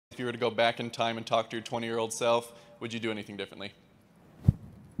you were to go back in time and talk to your 20-year-old self, would you do anything differently?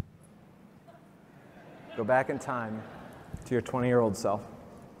 Go back in time to your 20-year-old self.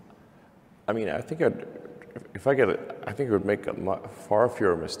 I mean, I think I think it would make far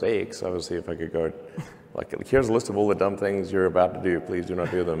fewer mistakes. Obviously, if I could go, like, here's a list of all the dumb things you're about to do. Please do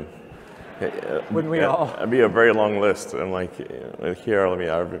not do them. Wouldn't we all? It'd be a very long list. And like, here, let me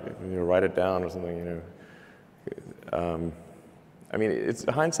write it down or something. I mean, it's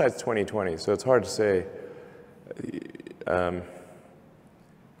hindsight's 20/20, so it's hard to say. I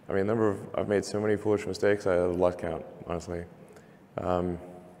mean, I've made so many foolish mistakes. I lost count, honestly. I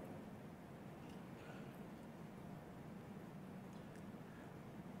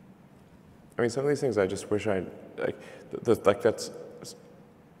mean, some of these things I just wish I, like that's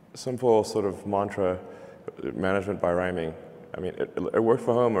simple sort of mantra, management by rhyming. I mean, it worked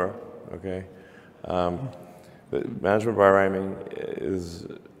for Homer, okay? But management by rhyming is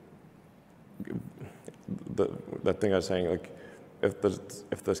that thing I was saying, like, if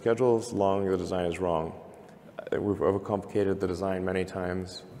the schedule is long, the design is wrong. We've overcomplicated the design many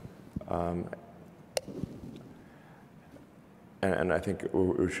times. And I think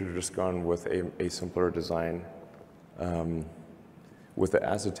we should have just gone with a simpler design, with the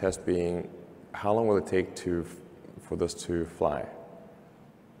acid test being, how long will it take for this to fly?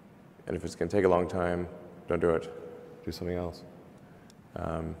 And if it's going to take a long time, don't do it. Do something else.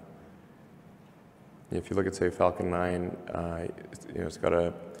 If you look at, say, Falcon 9, it's got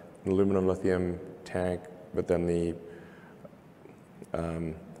an aluminum lithium tank, but then the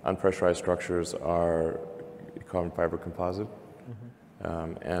unpressurized structures are carbon fiber composite.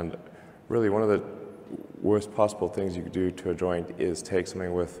 And really, one of the worst possible things you could do to a joint is take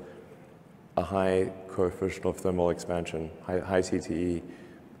something with a high coefficient of thermal expansion, high CTE,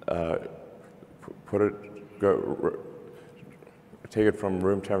 take it from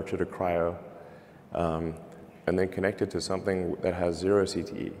room temperature to cryo, and then connect it to something that has 0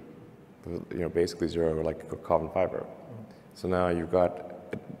 CTE, basically 0, like carbon fiber. So now you've got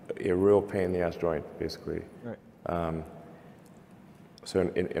a real pain in the ass joint, basically. Right. So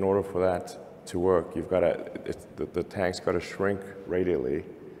in order for that to work, you've got to, the tank's got to shrink radially,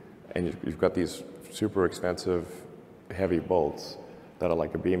 and you've got these super expensive, heavy bolts that are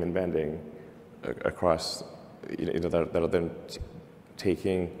like a beam and bending across, that are then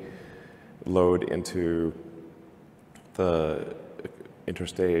taking load into the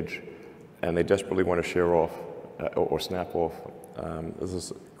interstage, and they desperately want to shear off or snap off. This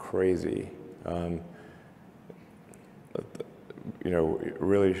is crazy.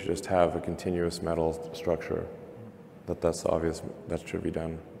 Really you should just have a continuous metal structure. That's obvious. That should be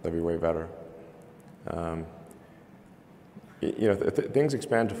done. That'd be way better. Things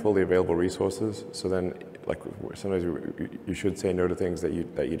expand to fully available resources. So then, like, sometimes you should say no to things that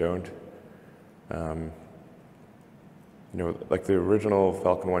you don't. Like the original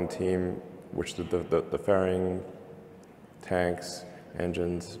Falcon 1 team, which did the fairing, tanks,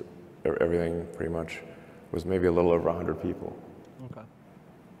 engines, everything pretty much, was maybe a little over 100 people. Okay.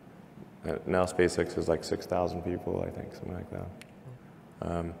 And now SpaceX is like 6,000 people, I think, something like that.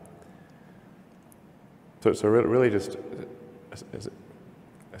 So really just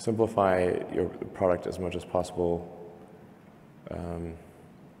simplify your product as much as possible.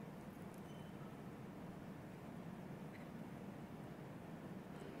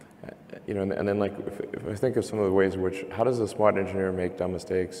 And then, like, if I think of some of the ways in which, how does a smart engineer make dumb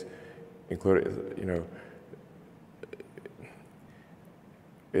mistakes, including,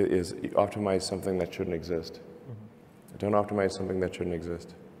 is optimize something that shouldn't exist. Don't optimize something that shouldn't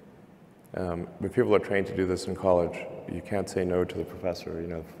exist. But people are trained to do this in college. You can't say no to the professor.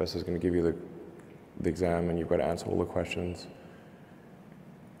 The professor's going to give you the exam, and you've got to answer all the questions,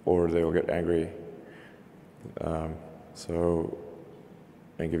 or they will get angry.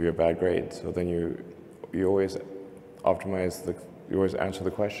 And give you a bad grade. So then you always optimize you always answer the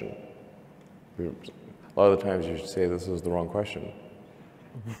question. A lot of the times you should say this is the wrong question.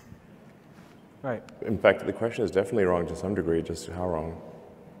 Right. In fact, the question is definitely wrong to some degree, just how wrong.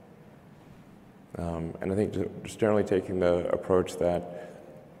 And I think just generally taking the approach that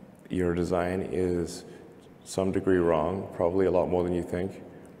your design is some degree wrong, probably a lot more than you think.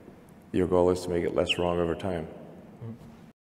 Your goal is to make it less wrong over time.